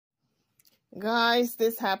Guys,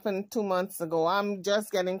 this happened 2 months ago. I'm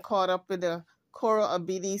just getting caught up with the Cora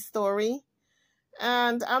Abidi story.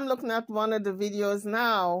 And I'm looking at one of the videos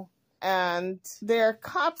now, and there are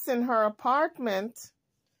cops in her apartment,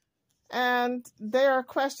 and they are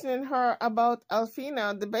questioning her about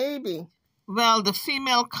Alfina, the baby. Well, the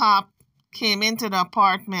female cop came into the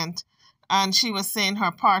apartment, and she was saying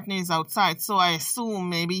her partner is outside, so I assume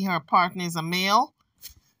maybe her partner is a male.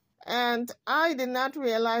 And I did not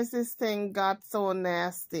realize this thing got so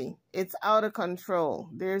nasty. It's out of control.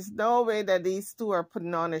 There's no way that these two are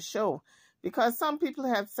putting on a show. Because some people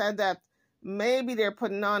have said that maybe they're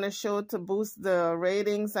putting on a show to boost the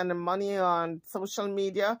ratings and the money on social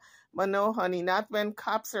media. But no, honey, not when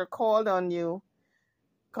cops are called on you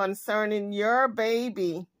concerning your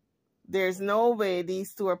baby. There's no way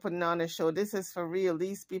these two are putting on a show. This is for real.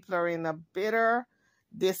 These people are in a bitter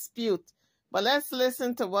dispute. But let's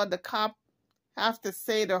listen to what the cop have to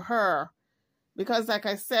say to her. Because like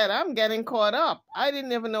I said, I'm getting caught up. I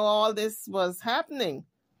didn't even know all this was happening.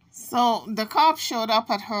 So the cop showed up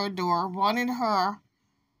at her door, wanting her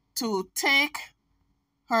to take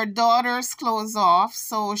her daughter's clothes off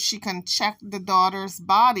so she can check the daughter's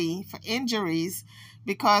body for injuries,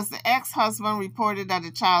 because the ex-husband reported that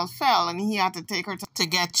the child fell and he had to take her to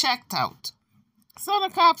get checked out. So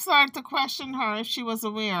the cop started to question her if she was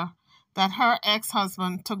aware that her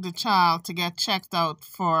ex-husband took the child to get checked out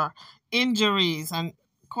for injuries. And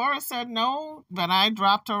Cora said no, when I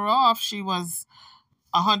dropped her off, she was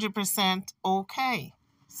 100% okay.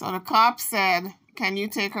 So the cop said, can you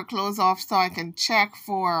take her clothes off so I can check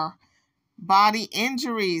for body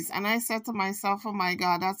injuries? And I said to myself, oh my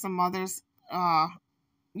God, that's a mother's,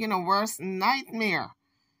 worst nightmare.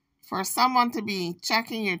 For someone to be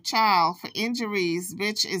checking your child for injuries,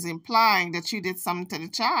 which is implying that you did something to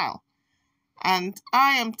the child. And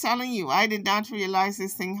I am telling you, I did not realize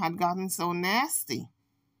this thing had gotten so nasty.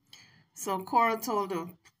 So Cora told the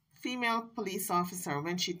female police officer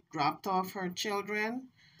when she dropped off her children,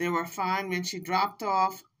 they were fine. When she dropped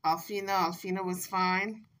off Alfina was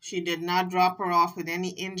fine. She did not drop her off with any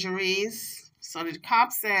injuries. So the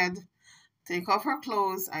cop said, take off her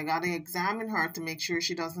clothes. I got to examine her to make sure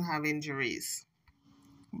she doesn't have injuries.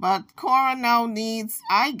 But Cora now needs,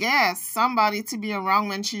 I guess, somebody to be around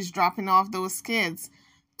when she's dropping off those kids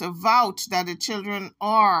to vouch that the children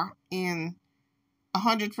are in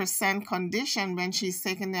 100% condition when she's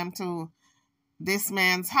taking them to this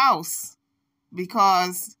man's house.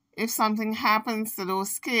 Because if something happens to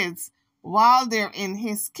those kids while they're in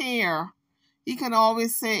his care, he can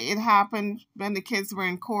always say it happened when the kids were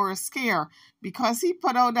in Cora's care. Because he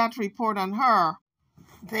put out that report on her,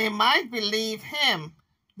 they might believe him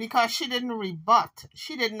because she didn't rebut.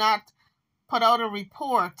 She did not put out a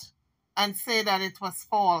report and say that it was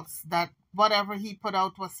false, that whatever he put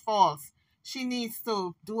out was false. She needs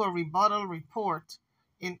to do a rebuttal report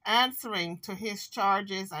in answering to his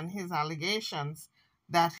charges and his allegations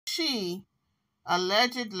that she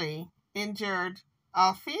allegedly injured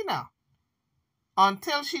Alfina.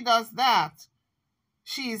 Until she does that,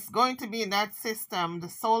 she's going to be in that system, the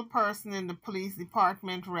sole person in the police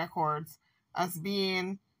department records as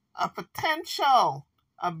being a potential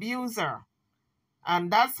abuser.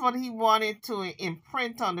 And that's what he wanted to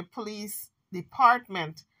imprint on the police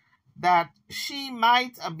department, that she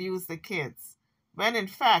might abuse the kids. When in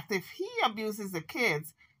fact, if he abuses the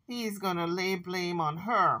kids, he's going to lay blame on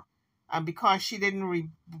her. And because she didn't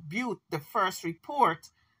rebut the first report,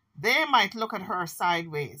 they might look at her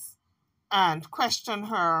sideways and question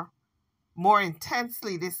her more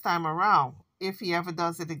intensely this time around if he ever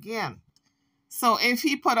does it again. So if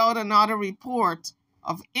he put out another report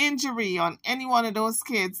of injury on any one of those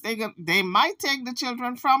kids, they might take the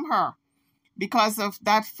children from her because of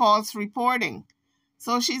that false reporting.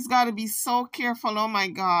 So she's got to be so careful. Oh my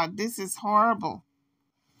God, this is horrible.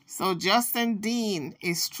 So Justin Dean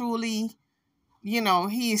is truly,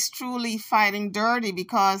 he is truly fighting dirty,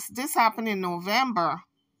 because this happened in November.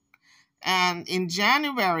 And in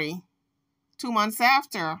January, 2 months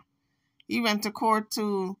after, he went to court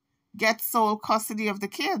to get sole custody of the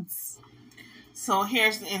kids. So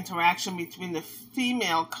here's the interaction between the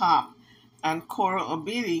female cop and Cora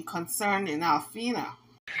Abidi concerning Alfina.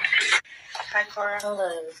 Hi, Cora. Hello.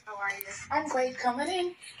 How are you? I'm great. Coming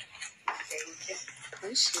in. Thank you.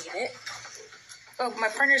 Appreciate it. Oh, my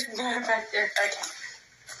partner's back there. Okay.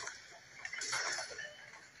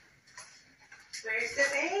 Where's the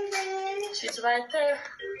baby? She's right there.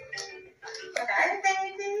 Hi,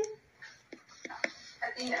 baby.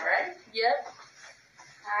 Athena, right? Yep.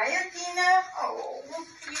 Hi, Athena. Oh,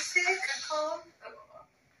 you sick or cold? How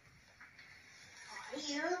are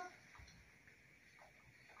you?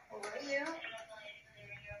 How are you?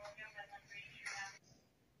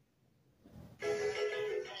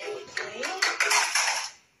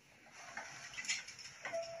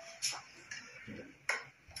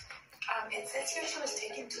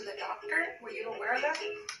 doctor? Were you aware of that?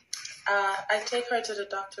 I take her to the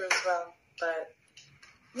doctor as well, but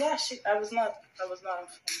yeah, I was not informed.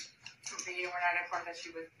 So you were not informed that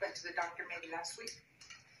she went to the doctor maybe last week?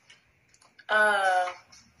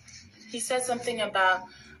 He said something about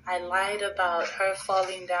I lied about her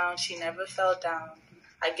falling down. She never fell down.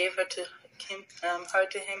 I gave her to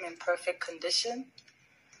him in perfect condition.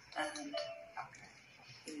 And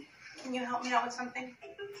can you help me out with something?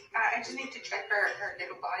 I just need to check her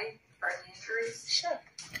little body for any injuries. Sure.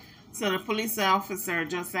 So the police officer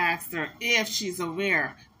just asked her if she's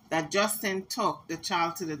aware that Justin took the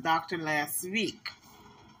child to the doctor last week.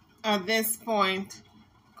 At this point,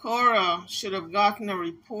 Cora should have gotten a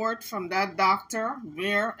report from that doctor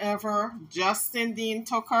wherever Justin Dean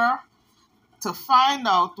took her to find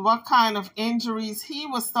out what kind of injuries he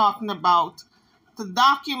was talking about, to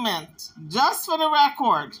document just for the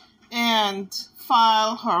record and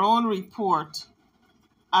file her own report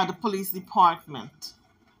at the police department.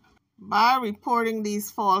 By reporting these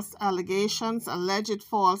false allegations, alleged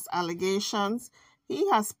false allegations, he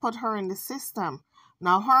has put her in the system.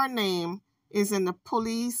 Now her name is in the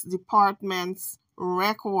police department's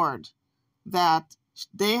record that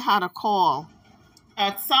they had a call.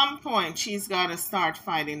 At some point, she's got to start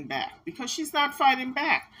fighting back, because she's not fighting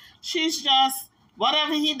back. She's just,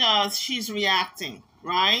 whatever he does, she's reacting,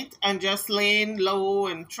 right? And just laying low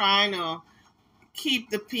and trying to keep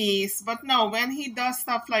the peace. But no, when he does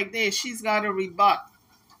stuff like this, she's got to rebut.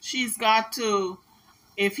 She's got to,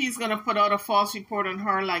 if he's going to put out a false report on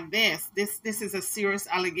her like this is a serious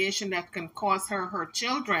allegation that can cause her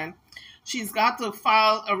children, she's got to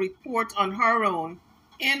file a report on her own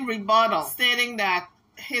in rebuttal, stating that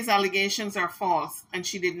his allegations are false and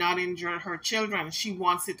she did not injure her children. She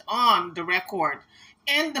wants it on the record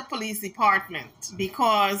in the police department,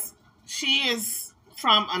 because she is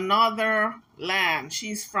from another land.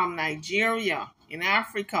 She's from Nigeria in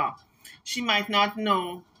Africa. She might not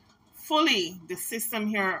know fully the system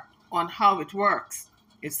here on how it works.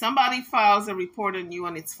 If somebody files a report on you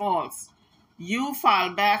and it's false, you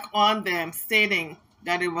file back on them stating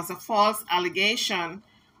that it was a false allegation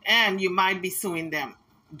and you might be suing them.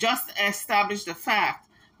 Just establish the fact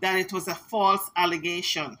that it was a false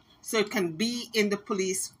allegation so it can be in the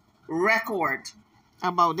police record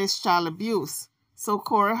about this child abuse. So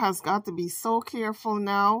Cora has got to be so careful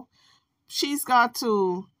now. She's got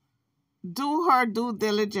to do her due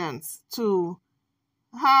diligence to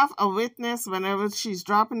have a witness whenever she's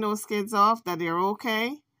dropping those kids off that they're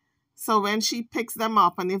okay. So when she picks them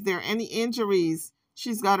up, and if there are any injuries,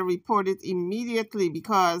 she's got to report it immediately,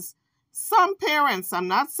 because some parents, I'm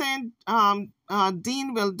not saying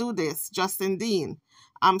Dean will do this, Justin Dean.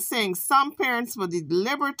 I'm saying some parents will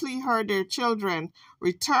deliberately hurt their children,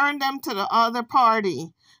 return them to the other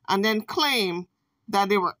party, and then claim that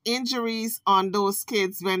there were injuries on those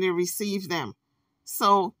kids when they received them.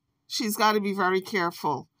 So she's got to be very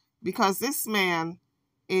careful, because this man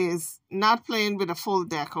is not playing with a full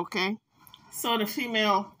deck, okay? So the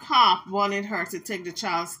female cop wanted her to take the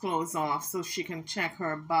child's clothes off so she can check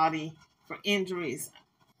her body for injuries.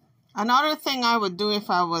 Another thing I would do if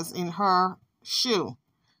I was in her shoe,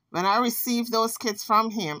 when I received those kids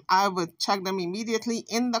from him, I would check them immediately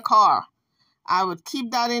in the car. I would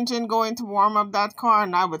keep that engine going to warm up that car,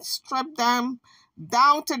 and I would strip them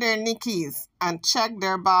down to their knees and check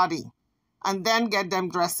their body, and then get them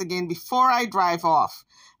dressed again before I drive off.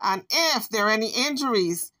 And if there are any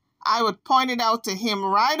injuries, I would point it out to him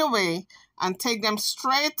right away and take them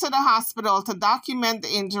straight to the hospital to document the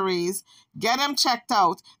injuries, get them checked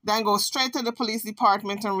out, then go straight to the police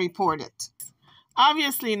department and report it.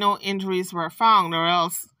 Obviously, no injuries were found, or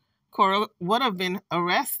else Cora would have been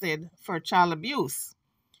arrested for child abuse.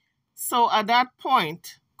 So at that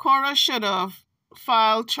point, Cora should have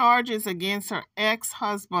filed charges against her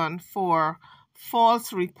ex-husband for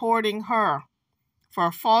false reporting her,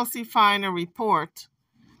 for falsifying a report.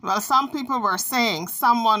 Well, some people were saying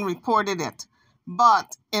someone reported it,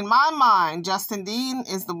 but in my mind, Justin Dean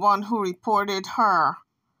is the one who reported her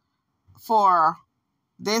for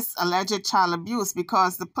this alleged child abuse,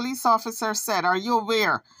 because the police officer said, "Are you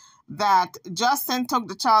aware that Justin took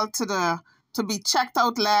the child to be checked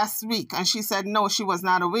out last week?" And she said, no, she was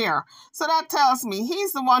not aware. So that tells me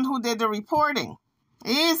he's the one who did the reporting.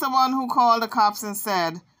 He's the one who called the cops and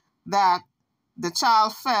said that the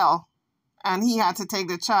child fell and he had to take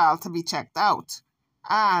the child to be checked out.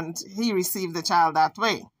 And he received the child that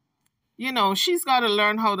way. You know, she's got to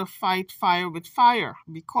learn how to fight fire with fire,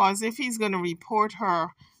 because if he's going to report her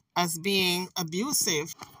as being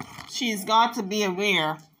abusive, she's got to be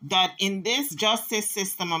aware that in this justice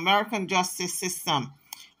system, American justice system,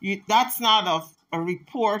 that's not a a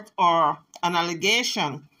report or an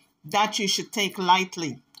allegation that you should take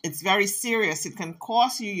lightly. It's very serious. It can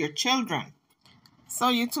cost you your children. So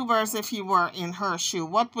YouTubers, if you were in her shoe,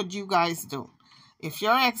 what would you guys do? If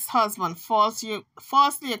your ex-husband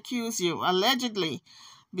falsely accused you, allegedly,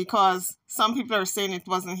 because some people are saying it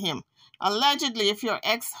wasn't him. Allegedly, if your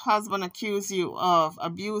ex-husband accused you of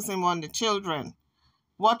abusing one of the children,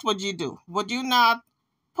 what would you do? Would you not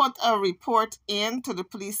put a report in to the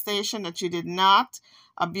police station that you did not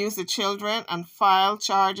abuse the children and file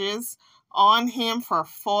charges on him for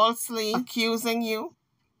falsely accusing you?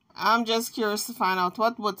 I'm just curious to find out,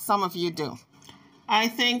 what would some of you do? I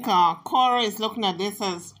think Cora is looking at this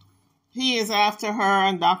as he is after her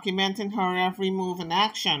and documenting her every move and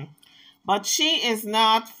action. But she is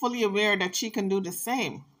not fully aware that she can do the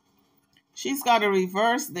same. She's got to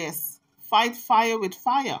reverse this. Fight fire with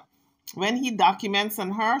fire. When he documents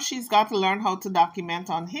on her, she's got to learn how to document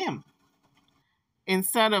on him.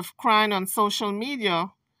 Instead of crying on social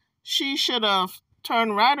media, she should have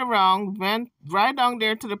turned right around, went right down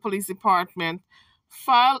there to the police department,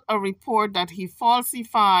 filed a report that he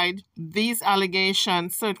falsified these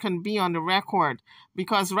allegations so it can be on the record.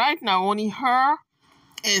 Because right now, only her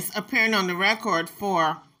is appearing on the record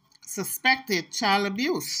for suspected child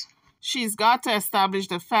abuse. She's got to establish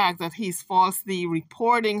the fact that he's falsely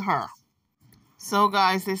reporting her. So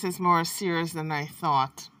guys, this is more serious than I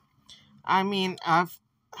thought. I mean, I've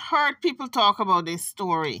heard people talk about this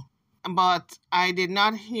story, but I did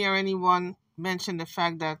not hear anyone mention the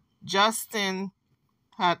fact that Justin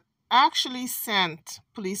had actually sent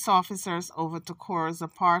police officers over to Cora's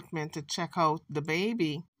apartment to check out the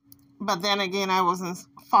baby. But then again, I wasn't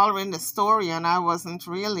following the story and I wasn't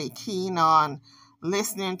really keen on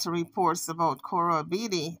listening to reports about Cora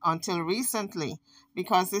Beatty until recently,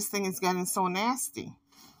 because this thing is getting so nasty.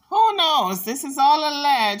 Who knows? This is all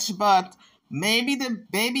alleged, but maybe the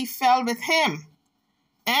baby fell with him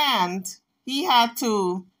and he had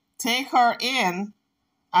to take her in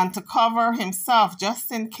and to cover himself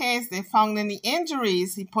just in case they found any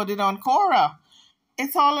injuries. He put it on Cora.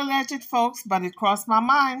 It's all alleged, folks, but it crossed my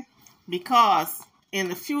mind because in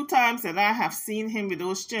the few times that I have seen him with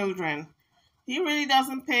those children, he really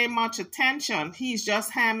doesn't pay much attention. He's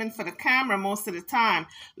just hamming for the camera most of the time,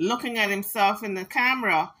 looking at himself in the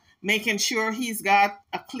camera, making sure he's got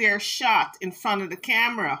a clear shot in front of the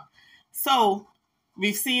camera. So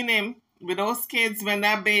we've seen him with those kids when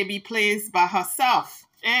that baby plays by herself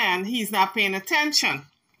and he's not paying attention.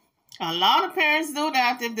 A lot of parents do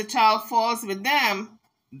that. If the child falls with them,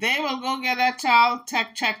 they will go get that child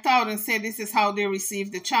checked out and say this is how they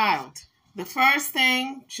received the child. The first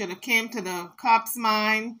thing should have came to the cops'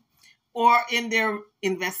 mind or in their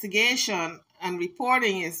investigation and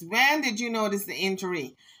reporting is, when did you notice the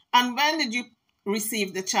injury? And when did you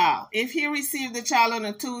receive the child? If he received the child on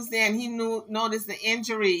a Tuesday and he noticed the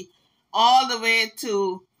injury all the way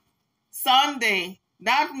to Sunday,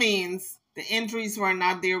 that means the injuries were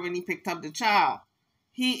not there when he picked up the child.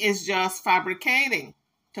 He is just fabricating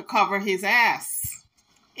to cover his ass.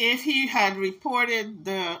 If he had reported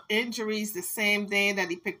the injuries the same day that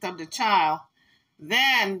he picked up the child,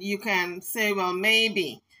 then you can say, well,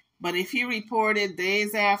 maybe. But if he reported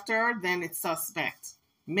days after, then it's suspect.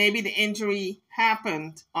 Maybe the injury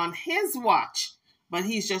happened on his watch, but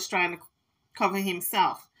he's just trying to cover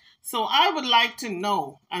himself. So I would like to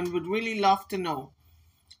know, and would really love to know,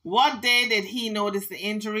 what day did he notice the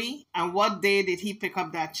injury and what day did he pick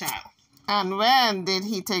up that child? And when did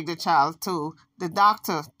he take the child to the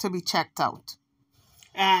doctor to be checked out?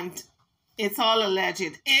 And it's all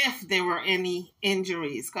alleged if there were any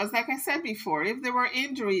injuries. Because like I said before, if there were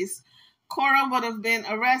injuries, Cora would have been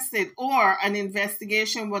arrested or an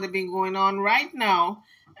investigation would have been going on right now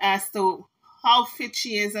as to how fit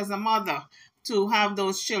she is as a mother to have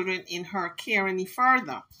those children in her care any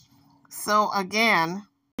further. So again,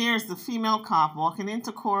 here's the female cop walking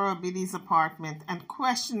into Cora Biddy's apartment and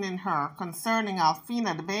questioning her concerning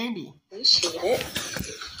Alfina, the baby. Appreciate it.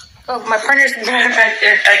 Oh, my partner's back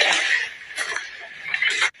there. Okay.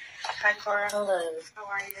 Hi, Cora. Hello. How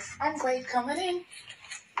are you? I'm great. Coming in.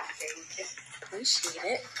 Thank you. Appreciate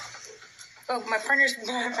it. Oh, my partner's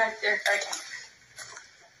back there. Okay.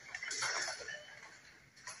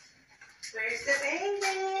 Where's the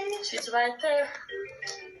baby? She's right there.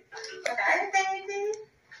 Hi, baby.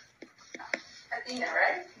 Athena,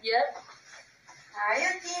 right? Yep. Hi,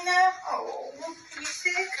 Athena. Oh, you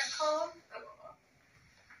sick? Oh. How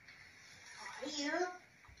are you?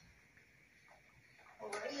 How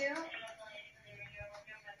are you?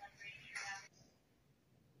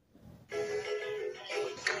 Okay.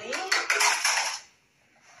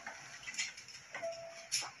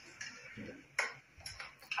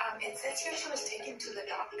 It says here she was taken to the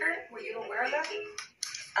doctor. Were you aware of that?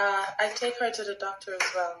 I take her to the doctor as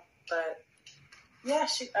well, but yeah,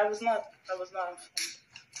 I was not informed.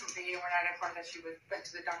 So you were not informed that she went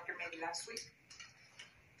to the doctor maybe last week?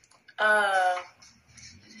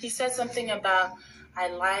 He said something about I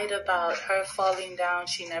lied about her falling down.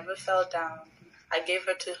 She never fell down. I gave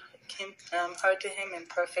her to him in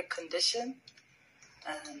perfect condition,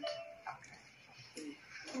 and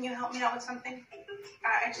Can you help me out with something?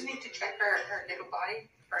 I just need to check her little body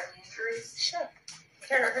for any injuries. sure. Her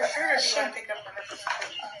shirt, or do you Sure. want to pick up her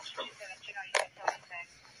prescription?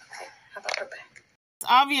 How about her back?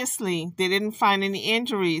 Obviously, they didn't find any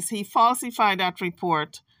injuries. He falsified that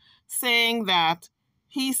report, saying that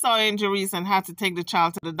he saw injuries and had to take the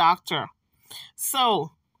child to the doctor.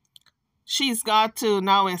 So she's got to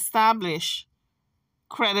now establish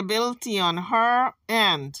credibility on her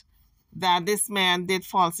end that this man did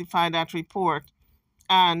falsify that report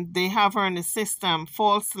and they have her in the system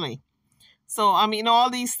falsely. So, I mean, all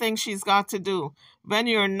these things she's got to do. When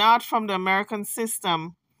you're not from the American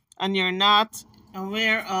system and you're not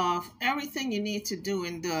aware of everything you need to do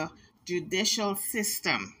in the judicial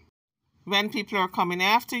system, when people are coming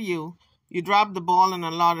after you, you drop the ball on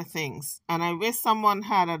a lot of things. And I wish someone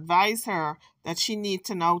had advised her that she need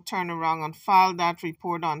to now turn around and file that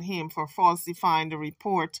report on him for falsifying the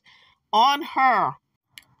report on her,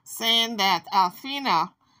 saying that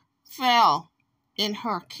Alfina fell in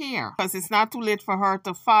her care, because it's not too late for her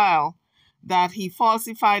to file that he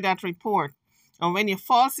falsified that report. And when you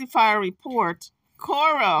falsify a report,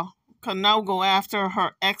 Cora can now go after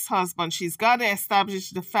her ex-husband. She's got to establish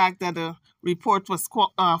the fact that the report was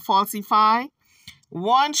falsified.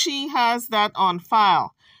 Once she has that on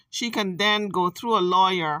file, she can then go through a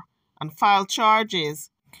lawyer and file charges.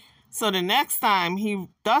 So the next time he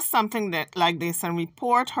does something like this and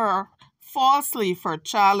report her falsely for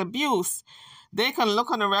child abuse, they can look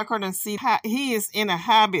on the record and see he is in a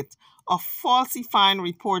habit of falsifying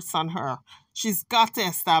reports on her. She's got to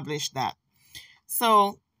establish that.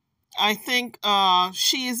 So I think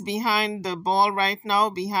she is behind the ball right now,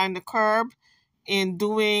 behind the curb, in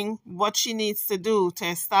doing what she needs to do to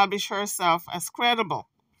establish herself as credible.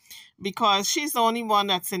 Because she's the only one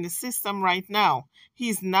that's in the system right now.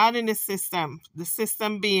 He's not in the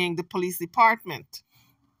system being the police department.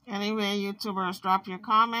 Anyway, YouTubers, drop your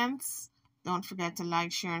comments. Don't forget to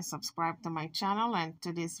like, share, and subscribe to my channel and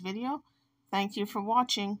to this video. Thank you for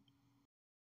watching.